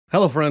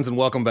Hello friends and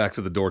welcome back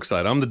to the Dork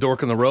side. I'm the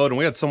Dork on the road and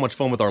we had so much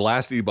fun with our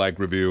last e-bike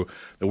review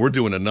that we're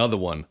doing another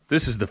one.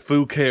 This is the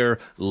Fucare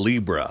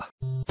Libra.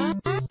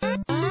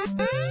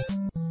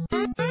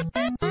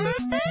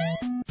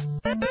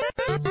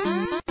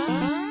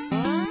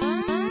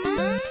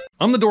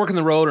 I'm the Dork on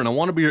the road and I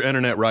want to be your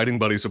internet riding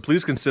buddy, so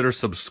please consider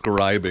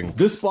subscribing.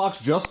 This box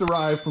just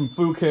arrived from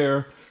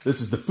Fucare. This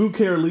is the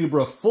Fucare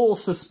Libra full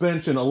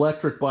suspension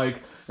electric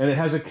bike, and it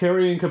has a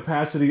carrying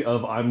capacity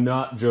of, I'm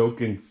not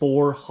joking,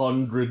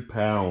 400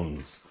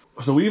 pounds.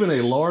 So even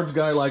a large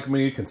guy like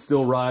me can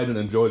still ride and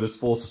enjoy this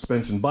full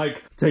suspension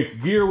bike.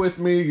 Take gear with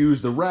me,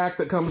 use the rack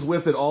that comes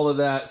with it, all of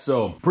that.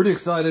 So pretty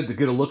excited to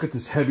get a look at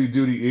this heavy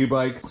duty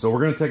e-bike. So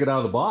we're gonna take it out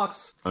of the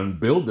box and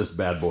build this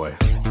bad boy.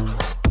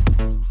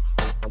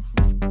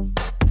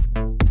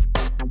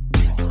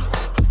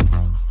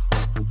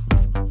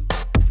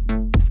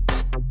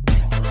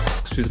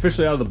 She's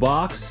officially out of the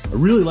box. I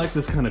really like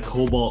this kind of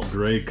cobalt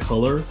gray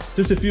color.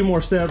 Just a few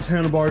more steps,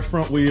 handlebars,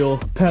 front wheel,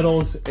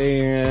 pedals,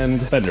 and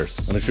fenders,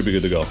 and it should be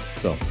good to go.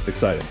 So,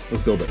 excited.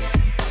 Let's build it.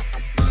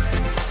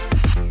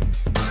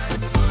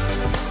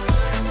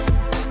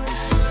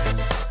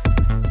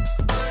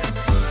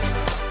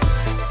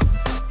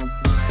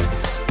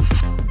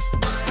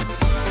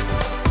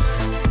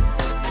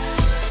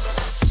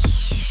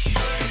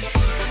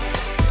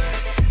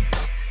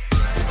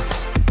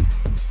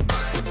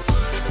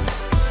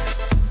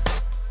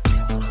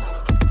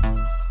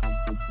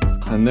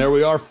 And there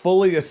we are,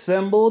 fully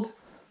assembled.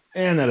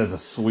 And that is a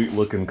sweet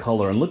looking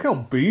color. And look how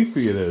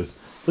beefy it is.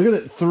 Look at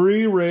it,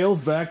 3 rails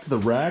back to the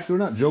rack. We're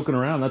not joking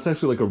around. That's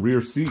actually like a rear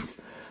seat,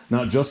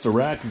 not just a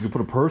rack. You could put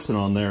a person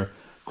on there.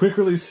 Quick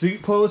release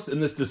seat post,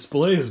 and this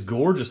display is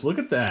gorgeous. Look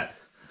at that.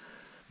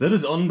 That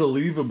is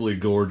unbelievably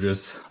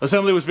gorgeous.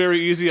 Assembly was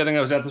very easy. I think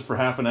I was at this for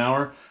half an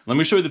hour. Let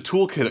me show you the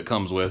toolkit it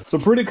comes with. So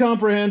pretty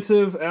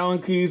comprehensive,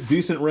 Allen keys,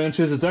 decent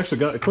wrenches. It's actually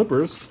got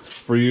clippers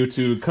for you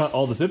to cut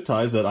all the zip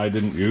ties that I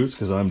didn't use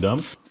because I'm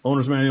dumb.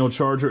 Owner's manual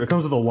charger. It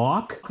comes with a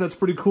lock. That's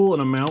pretty cool,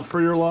 and a mount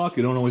for your lock.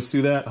 You don't always see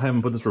that. I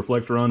haven't put this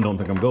reflector on, don't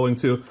think I'm going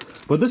to.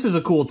 But this is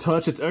a cool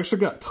touch. It's actually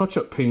got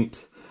touch-up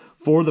paint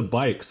for the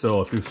bike. So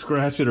if you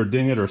scratch it or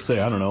ding it or say,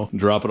 I don't know,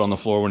 drop it on the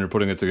floor when you're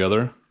putting it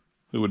together,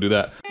 who would do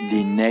that?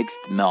 The next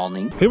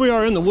morning. Here we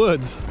are in the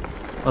woods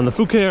on the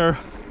Fucare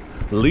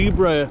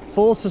Libra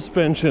full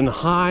suspension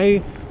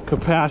high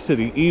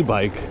capacity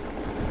e-bike,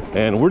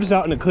 and we're just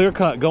out in a clear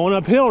cut going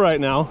uphill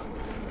right now.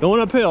 Going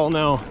uphill.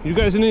 Now, you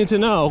guys need to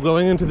know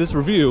going into this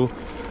review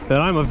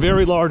that I'm a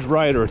very large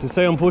rider. To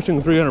say I'm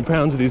pushing 300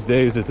 pounds these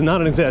days, it's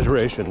not an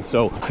exaggeration.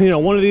 So, you know,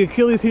 one of the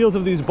Achilles heels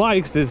of these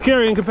bikes is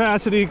carrying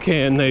capacity.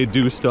 Can they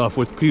do stuff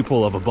with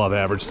people of above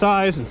average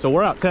size? And so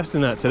we're out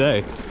testing that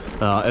today.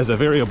 As a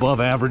very above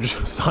average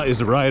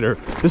size rider.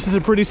 This is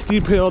a pretty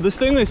steep hill. This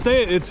thing, they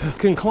say it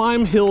can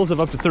climb hills of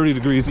up to 30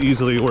 degrees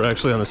easily. We're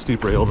actually on a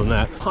steeper hill than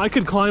that. I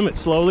could climb it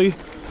slowly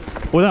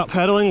without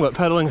pedaling, but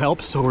pedaling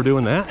helps, so we're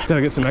doing that.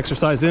 Gotta get some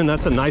exercise in.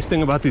 That's a nice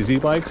thing about these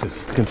e-bikes,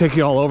 is it can take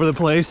you all over the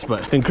place,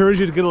 but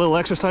encourage you to get a little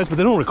exercise, but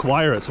they don't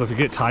require it. So if you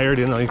get tired,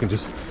 you know, you can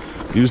just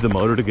use the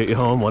motor to get you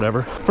home,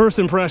 whatever. First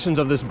impressions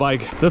of this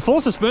bike. The full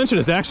suspension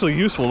is actually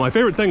useful. My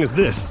favorite thing is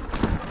this,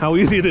 how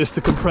easy it is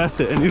to compress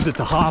it and use it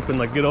to hop and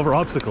like get over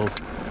obstacles.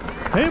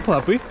 Hey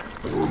puppy.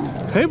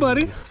 Hey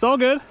buddy, it's all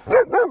good.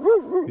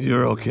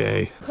 You're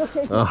okay.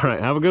 All right,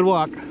 have a good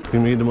walk. You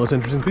meet the most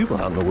interesting people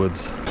out in the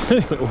woods.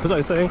 Anyway, what was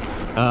I saying?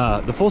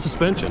 The full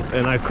suspension,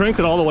 and I've cranked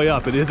it all the way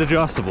up. It is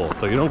adjustable,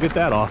 so you don't get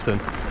that often,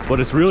 but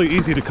it's really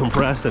easy to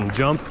compress and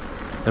jump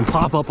and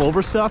pop up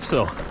over stuff.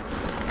 So,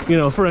 you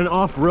know, for an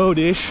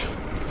off-road-ish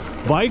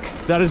bike,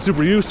 that is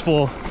super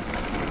useful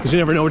because you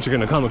never know what you're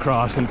gonna come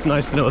across, and it's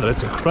nice to know that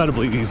it's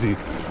incredibly easy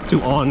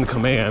to on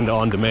command,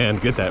 on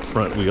demand, get that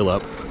front wheel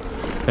up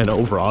and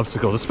over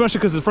obstacles, especially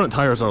because the front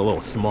tires are a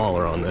little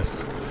smaller on this.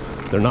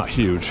 They're not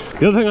huge.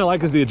 The other thing I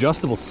like is the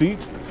adjustable seat.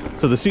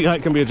 So the seat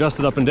height can be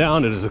adjusted up and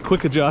down. It is a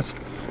quick adjust,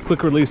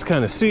 quick release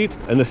kind of seat.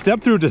 And the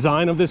step-through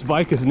design of this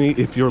bike is neat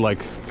if you're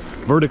like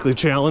vertically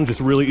challenged.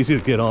 It's really easy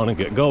to get on and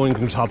get going. You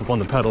can just hop up on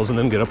the pedals and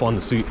then get up on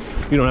the seat.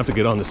 You don't have to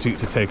get on the seat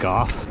to take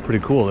off.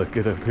 Pretty cool to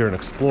get up here and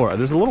explore.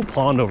 There's a little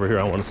pond over here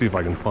I want to see if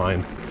I can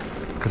find,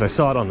 because I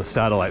saw it on the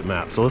satellite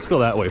map. So let's go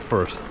that way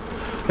first.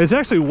 It's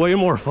actually way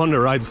more fun to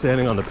ride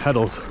standing on the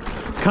pedals.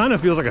 Kind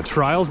of feels like a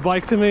trials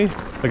bike to me.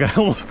 Like I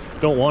almost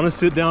don't want to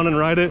sit down and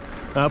ride it.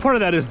 Part of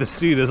that is the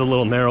seat is a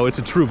little narrow. It's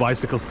a true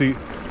bicycle seat,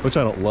 which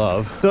I don't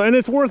love. So, and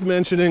it's worth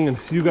mentioning, and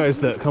you guys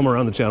that come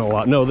around the channel a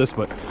lot know this,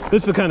 but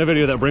this is the kind of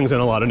video that brings in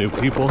a lot of new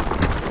people,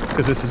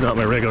 because this is not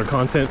my regular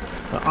content.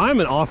 I'm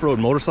an off-road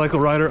motorcycle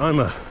rider. I'm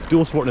a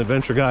dual sport and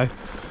adventure guy.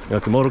 I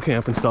like to moto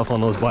camp and stuff on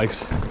those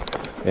bikes.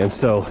 And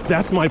so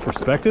that's my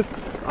perspective.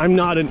 I'm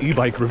not an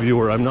e-bike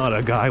reviewer. I'm not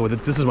a guy with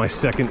it. This is my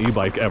second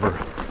e-bike ever.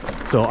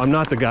 So I'm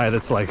not the guy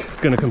that's like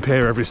gonna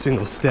compare every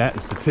single stat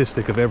and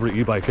statistic of every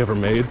e-bike ever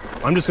made.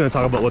 I'm just gonna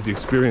talk about what the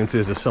experience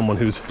is as someone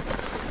who's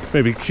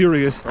maybe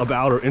curious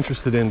about or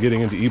interested in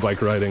getting into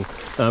e-bike riding,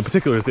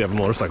 particularly if they have a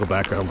motorcycle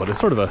background, but it's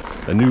sort of a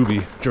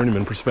newbie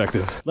journeyman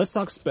perspective. Let's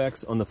talk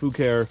specs on the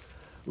Fucare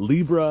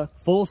Libra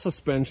full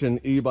suspension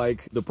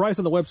e-bike. The price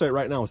on the website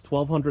right now is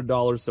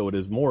 $1,200, so it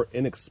is more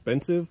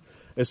inexpensive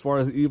as far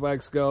as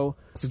e-bikes go.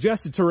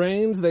 Suggested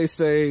terrains, they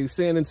say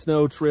sand and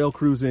snow, trail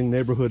cruising,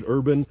 neighborhood,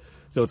 urban.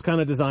 So it's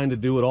kind of designed to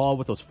do it all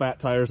with those fat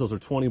tires. Those are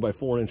 20 by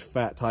 4-inch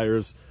fat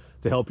tires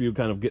to help you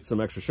kind of get some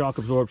extra shock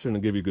absorption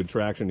and give you good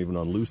traction even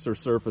on looser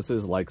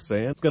surfaces like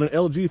sand. It's got an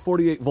LG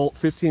 48 volt,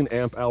 15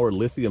 amp hour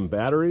lithium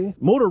battery.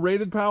 Motor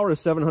rated power is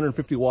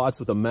 750 watts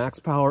with a max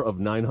power of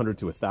 900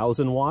 to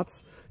 1,000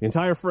 watts. The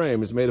entire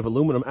frame is made of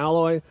aluminum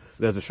alloy.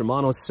 It has a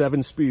Shimano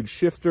 7-speed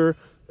shifter,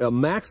 a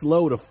max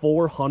load of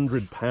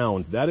 400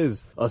 pounds. That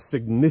is a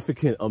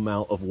significant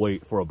amount of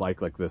weight for a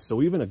bike like this.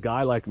 So even a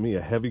guy like me,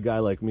 a heavy guy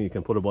like me,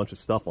 can put a bunch of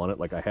stuff on it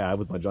like I have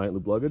with my giant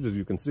loop luggage, as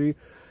you can see,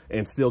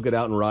 and still get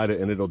out and ride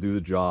it, and it'll do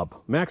the job.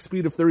 Max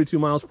speed of 32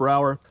 miles per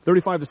hour,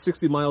 35 to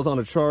 60 miles on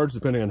a charge,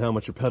 depending on how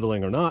much you're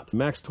pedaling or not.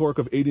 Max torque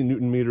of 80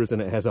 Newton meters,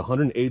 and it has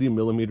 180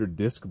 millimeter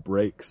disc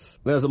brakes.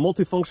 It has a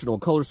multifunctional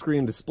color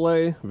screen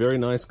display, very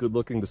nice, good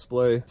looking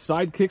display.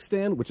 Side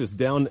kickstand, which is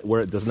down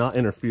where it does not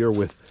interfere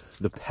with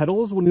the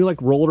pedals when you like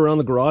roll it around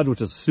the garage,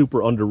 which is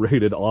super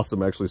underrated,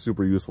 awesome, actually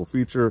super useful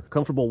feature.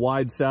 Comfortable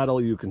wide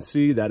saddle, you can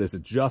see that is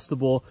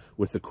adjustable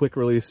with the quick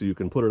release, so you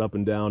can put it up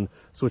and down,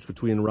 switch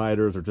between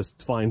riders, or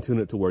just fine tune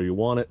it to where you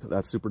want it.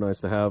 That's super nice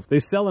to have. They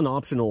sell an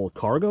optional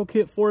cargo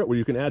kit for it where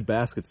you can add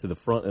baskets to the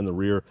front and the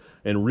rear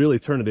and really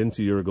turn it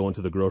into your going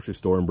to the grocery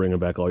store and bringing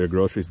back all your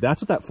groceries.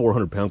 That's what that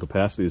 400-pound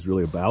capacity is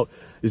really about,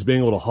 is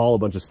being able to haul a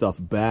bunch of stuff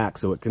back,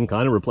 so it can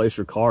kind of replace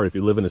your car if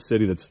you live in a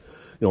city that's,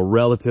 you know,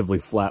 relatively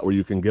flat where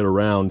you can get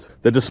around.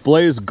 The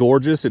display is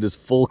gorgeous. It is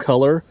full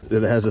color.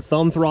 It has a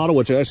thumb throttle,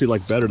 which I actually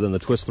like better than the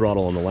twist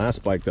throttle on the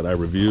last bike that I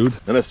reviewed.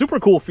 And a super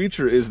cool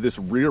feature is this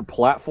rear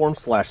platform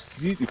slash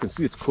seat. You can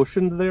see it's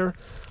cushioned there,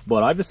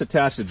 but I've just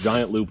attached a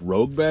giant loop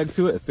rogue bag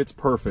to it. It fits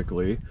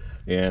perfectly.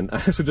 And I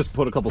actually just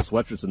put a couple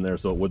sweatshirts in there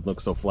so it wouldn't look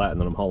so flat, and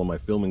then I'm hauling my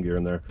filming gear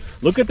in there.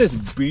 Look at this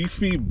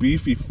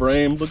beefy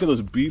frame. Look at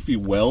those beefy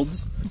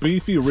welds.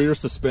 Beefy rear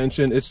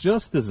suspension. It's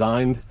just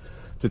designed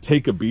to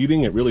take a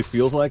beating, it really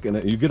feels like,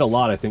 and you get a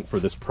lot, I think, for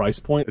this price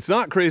point. It's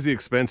not crazy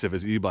expensive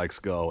as e-bikes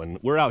go, and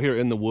we're out here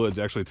in the woods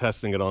actually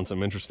testing it on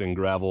some interesting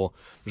gravel.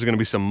 There's gonna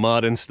be some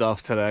mud and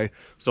stuff today.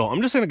 So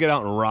I'm just gonna get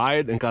out and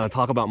ride and kind of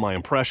talk about my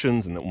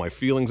impressions and my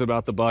feelings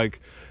about the bike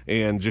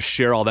and just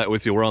share all that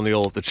with you. We're on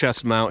the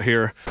chest mount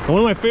here. And one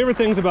of my favorite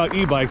things about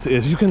e-bikes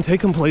is you can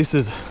take them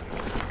places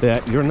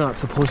that you're not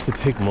supposed to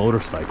take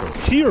motorcycles.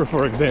 Here,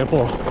 for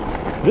example,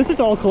 this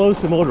is all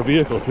closed to motor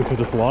vehicles because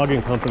it's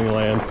logging company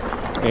land.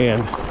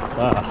 And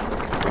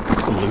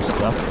some loose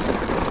stuff.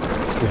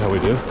 See how we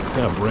do?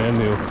 Yeah, brand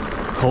new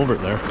culvert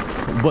there.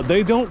 But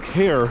they don't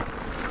care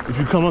if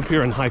you come up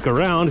here and hike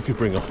around, if you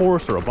bring a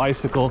horse or a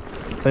bicycle,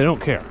 they don't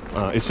care.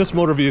 It's just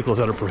motor vehicles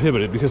that are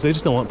prohibited because they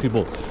just don't want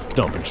people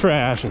dumping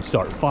trash and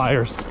starting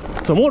fires.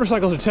 So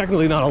motorcycles are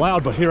technically not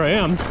allowed, but here I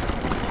am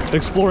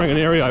exploring an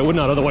area I would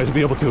not otherwise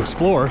be able to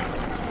explore.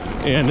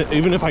 And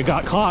even if I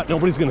got caught,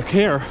 nobody's gonna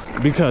care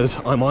because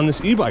I'm on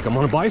this e-bike, I'm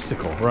on a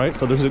bicycle, right?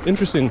 So there's an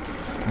interesting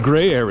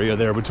gray area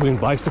there between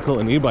bicycle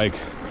and e-bike,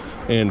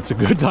 and it's a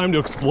good time to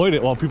exploit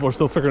it while people are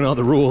still figuring out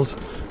the rules,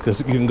 because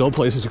you can go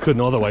places you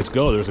couldn't otherwise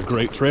go. There's a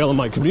great trail in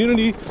my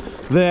community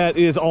that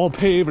is all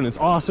paved and it's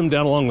awesome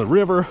down along the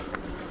river,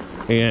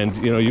 and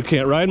you know, you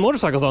can't ride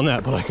motorcycles on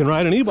that, but I can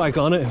ride an e-bike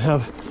on it and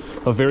have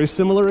a very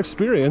similar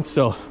experience,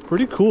 so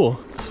pretty cool.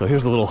 So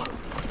here's a little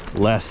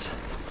less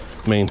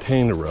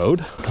maintained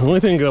road. The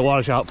only thing you gotta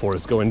watch out for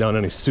is going down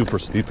any super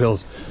steep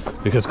hills,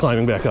 because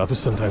climbing back up is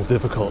sometimes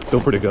difficult. Feel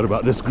pretty good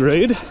about this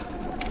grade.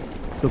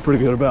 Feel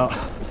pretty good about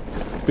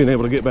being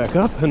able to get back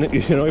up, and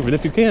you know, even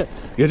if you can't,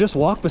 you just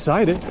walk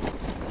beside it.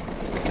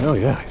 Oh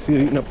yeah, I see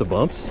it eating up the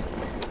bumps.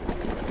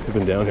 I've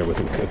been down here with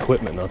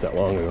equipment not that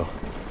long ago.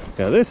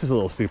 Yeah, this is a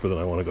little steeper than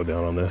I want to go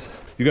down on this.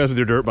 You guys with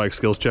your dirt bike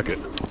skills, check it.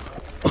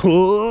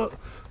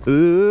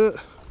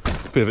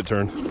 Pivot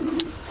turn,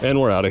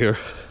 and we're out of here.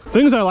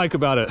 Things I like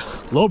about it: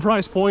 low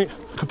price point,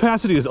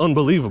 capacity is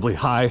unbelievably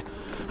high.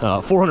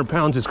 400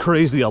 pounds is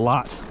crazy a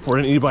lot for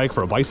an e-bike,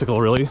 for a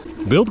bicycle really.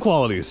 Build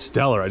quality is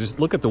stellar. I just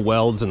look at the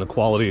welds and the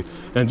quality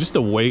and just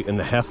the weight and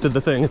the heft of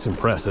the thing, it's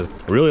impressive.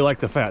 I really like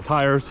the fat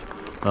tires.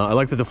 I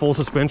like that the full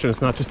suspension, it's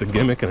not just a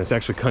gimmick and it's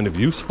actually kind of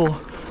useful.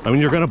 I mean,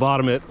 you're gonna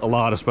bottom it a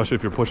lot, especially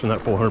if you're pushing that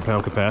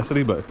 400-pound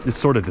capacity, but it's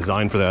sort of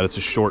designed for that. It's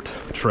a short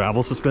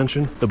travel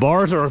suspension. The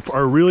bars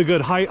are really good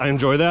height. I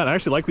enjoy that. I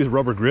actually like these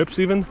rubber grips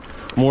even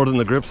more than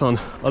the grips on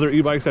other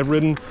e-bikes I've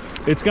ridden.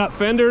 It's got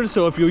fenders,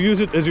 so if you use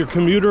it as your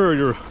commuter or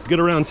your get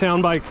around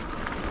town bike,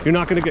 you're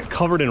not gonna get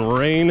covered in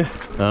rain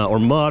or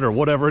mud or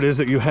whatever it is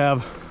that you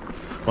have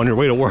on your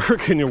way to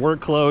work in your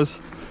work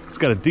clothes. It's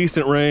got a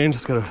decent range,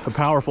 it's got a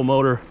powerful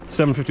motor.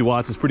 750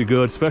 watts is pretty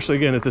good, especially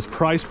again at this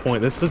price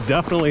point. This is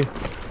definitely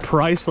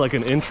priced like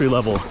an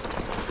entry-level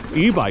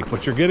e-bike,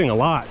 but you're getting a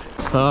lot.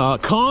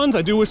 Cons,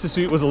 I do wish the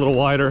seat was a little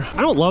wider.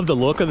 I don't love the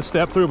look of the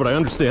step through, but I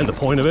understand the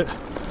point of it.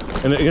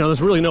 And you know,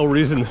 there's really no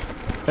reason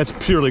That's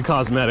purely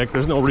cosmetic.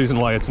 There's no reason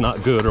why it's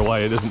not good or why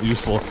it isn't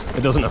useful.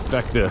 It doesn't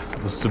affect the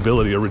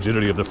stability or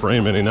rigidity of the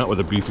frame any, not with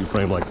a beefy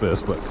frame like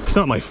this, but it's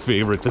not my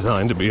favorite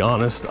design, to be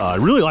honest. I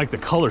really like the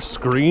color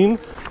screen.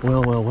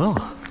 Well,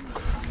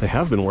 they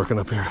have been working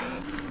up here.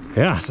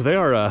 Yeah, so they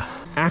are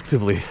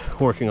actively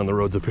working on the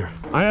roads up here.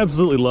 I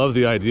absolutely love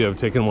the idea of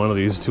taking one of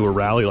these to a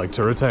rally like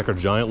Touratech or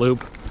Giant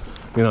Loop.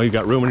 You know, you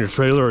got room in your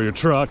trailer or your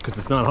truck, because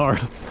it's not hard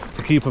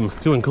to keep them,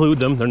 to include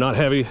them. They're not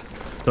heavy,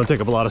 don't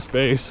take up a lot of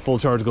space. Full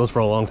charge goes for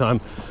a long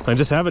time. And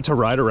just have it to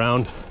ride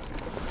around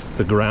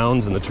the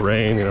grounds and the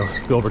terrain, you know,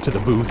 go over to the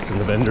booths and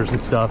the vendors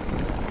and stuff.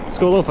 Let's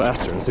go a little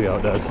faster and see how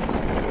it does.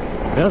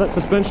 Yeah, that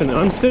suspension,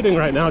 I'm sitting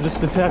right now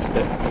just to test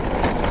it.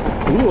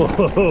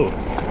 Whoa,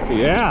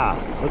 yeah,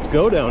 let's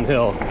go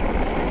downhill.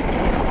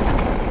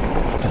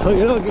 So,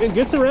 you know, it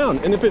gets around.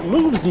 And if it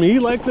moves me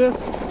like this,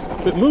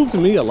 if it moves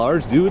me, a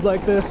large dude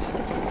like this,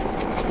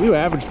 you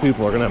average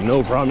people are gonna have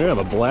no problem. You're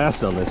gonna have a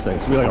blast on this thing.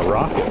 It's gonna be like a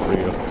rocket for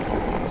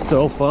you.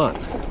 So fun.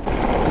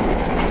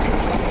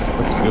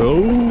 Let's go.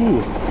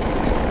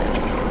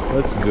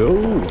 Let's go.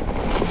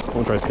 I'm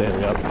gonna try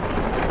standing up.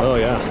 Oh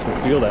yeah,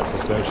 I feel that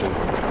suspension.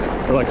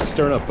 We're like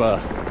stirring up a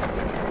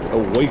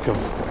wake of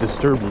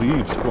disturbed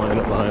leaves flying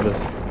up behind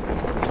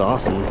us. It's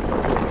awesome.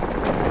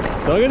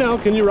 So, you know,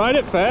 can you ride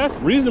it fast?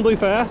 Reasonably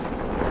fast.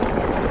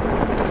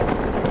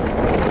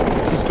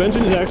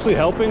 Suspension is actually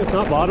helping. It's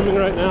not bottoming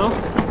right now.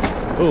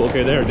 Oh,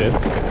 okay, there it did.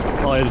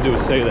 All I had to do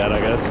was say that, I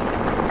guess.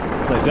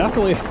 I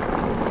definitely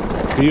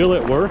feel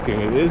it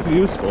working. It is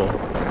useful.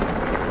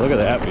 Look at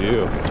that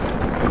view.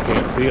 You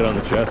can't see it on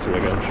the chest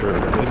rig, I'm sure,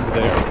 but it is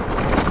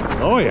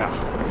there. Oh yeah.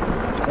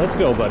 Let's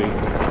go, buddy.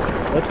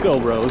 Let's go,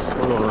 bros.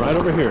 We're going right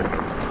over here.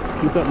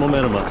 Keep that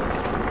momentum up.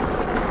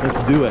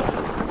 Let's do it.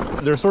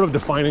 Their sort of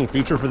defining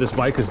feature for this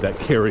bike is that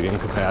carrying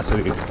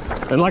capacity.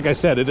 And like I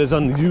said, it is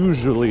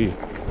unusually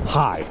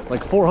high.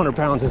 Like 400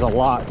 pounds is a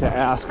lot to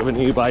ask of an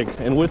e-bike.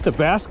 And with the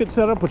basket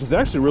setup, which is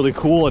actually really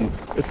cool, and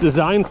it's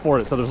designed for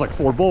it, so there's like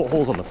 4 bolt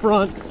holes on the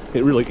front.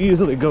 It really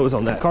easily goes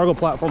on that cargo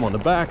platform on the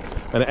back,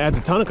 and it adds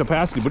a ton of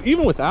capacity. But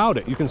even without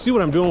it, you can see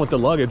what I'm doing with the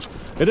luggage.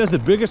 It has the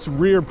biggest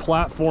rear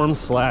platform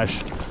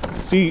slash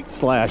seat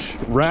slash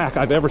rack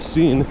I've ever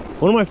seen.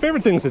 One of my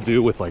favorite things to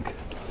do with like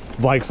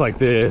bikes like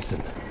this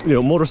and, you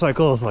know,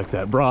 motorcycles like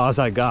that Bras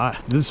I got,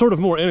 the sort of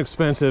more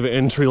inexpensive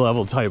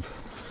entry-level type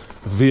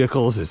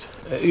vehicles is,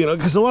 you know,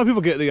 because a lot of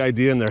people get the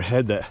idea in their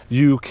head that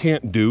you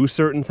can't do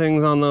certain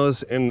things on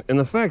those, and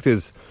the fact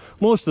is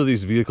most of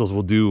these vehicles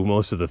will do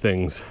most of the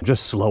things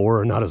just slower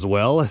or not as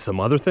well as some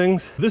other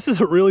things. This is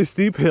a really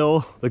steep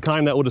hill, the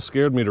kind that would have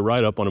scared me to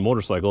ride up on a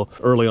motorcycle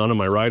early on in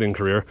my riding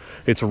career.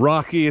 It's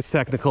rocky, it's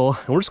technical,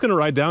 and we're just going to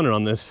ride down it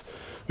on this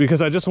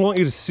because I just want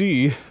you to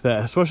see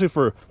that, especially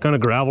for kind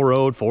of gravel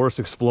road, forest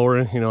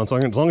exploring, you know, as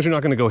long as you're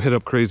not going to go hit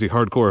up crazy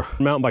hardcore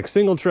mountain bike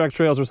single track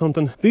trails or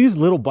something, these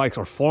little bikes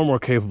are far more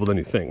capable than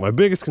you think. My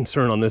biggest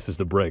concern on this is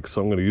the brakes,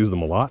 so I'm going to use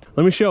them a lot.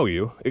 Let me show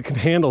you. It can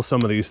handle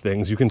some of these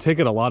things. You can take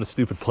it a lot of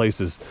stupid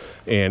places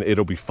and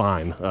it'll be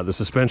fine. The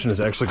suspension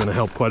is actually going to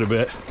help quite a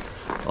bit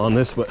on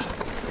this, but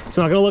it's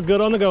not going to look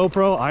good on the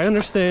GoPro. I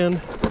understand.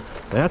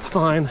 That's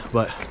fine,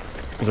 but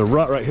there's a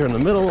rut right here in the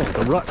middle, like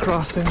a rut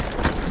crossing.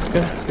 Okay,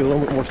 let's get a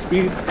little bit more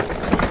speed.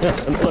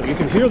 Yeah, and look, you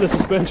can hear the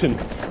suspension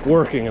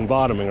working and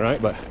bottoming,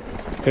 right? But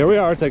here we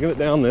are taking it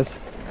down this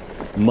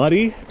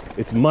muddy,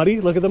 it's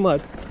muddy, look at the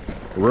mud,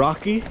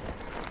 rocky,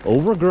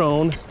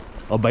 overgrown,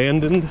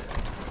 abandoned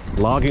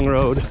logging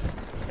road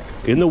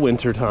in the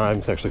winter time.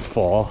 It's actually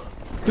fall.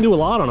 You can do a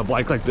lot on a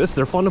bike like this.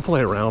 They're fun to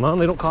play around on.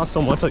 They don't cost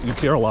so much that you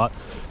care a lot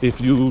if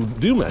you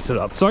do mess it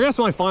up. So I guess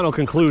my final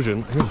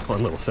conclusion, here's a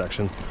fun little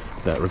section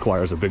that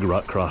requires a big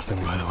rut crossing,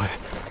 by the way,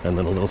 and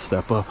then a little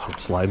step up. I'm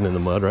sliding in the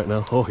mud right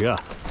now. Oh yeah.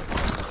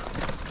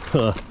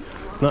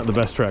 Not the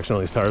best traction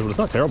on these tires, but it's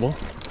not terrible.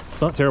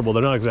 It's not terrible.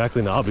 They're not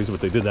exactly knobbies,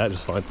 but they did that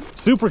just fine.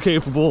 Super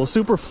capable,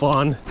 super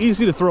fun,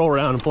 easy to throw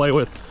around and play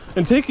with,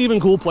 and take even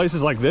cool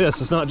places like this.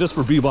 It's not just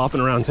for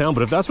bebopping around town,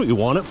 but if that's what you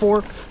want it for,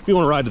 if you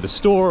want to ride to the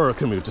store or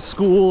commute to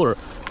school, or,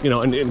 you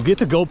know, and get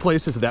to go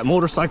places that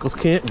motorcycles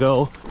can't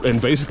go,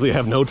 and basically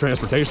have no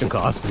transportation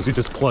costs because you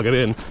just plug it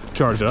in,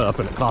 charge it up,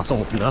 and it costs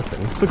almost nothing.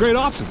 It's a great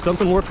option,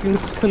 something worth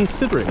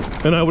considering.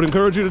 And I would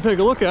encourage you to take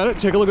a look at it.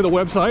 Take a look at the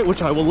website,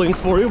 which I will link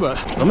for you, but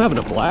I'm having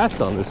a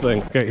blast on this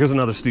thing. Okay, here's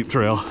another steep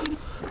trail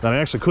that I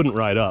actually couldn't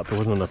ride up. There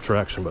wasn't enough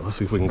traction, but let's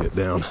see if we can get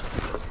down.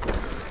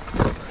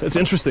 It's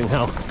interesting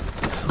how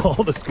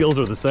all the skills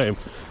are the same.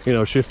 You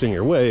know, shifting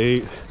your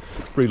weight,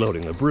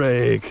 reloading the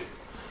brake,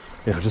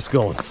 you know, just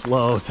going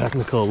slow,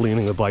 technical,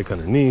 leaning the bike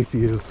underneath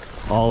you.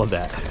 All of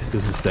that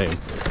is the same.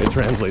 It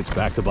translates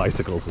back to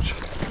bicycles, which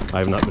I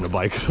have not been a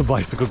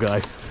bicycle guy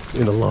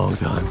in a long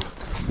time.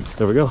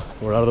 There we go.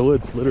 We're out of the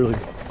woods, literally.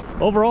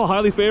 Overall,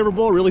 highly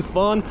favorable, really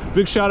fun.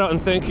 Big shout out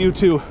and thank you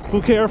to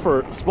Fucare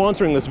for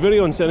sponsoring this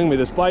video and sending me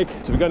this bike. So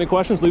if you've got any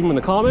questions, leave them in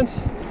the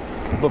comments.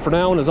 But for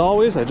now, and as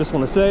always, I just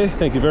want to say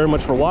thank you very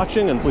much for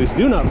watching, and please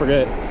do not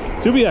forget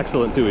to be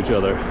excellent to each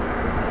other.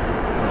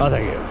 Oh,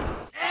 thank you.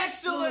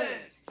 Excellent!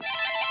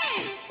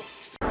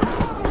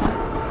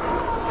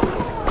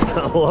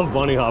 I love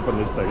bunny hopping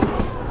this thing.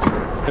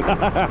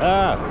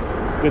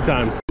 Good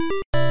times.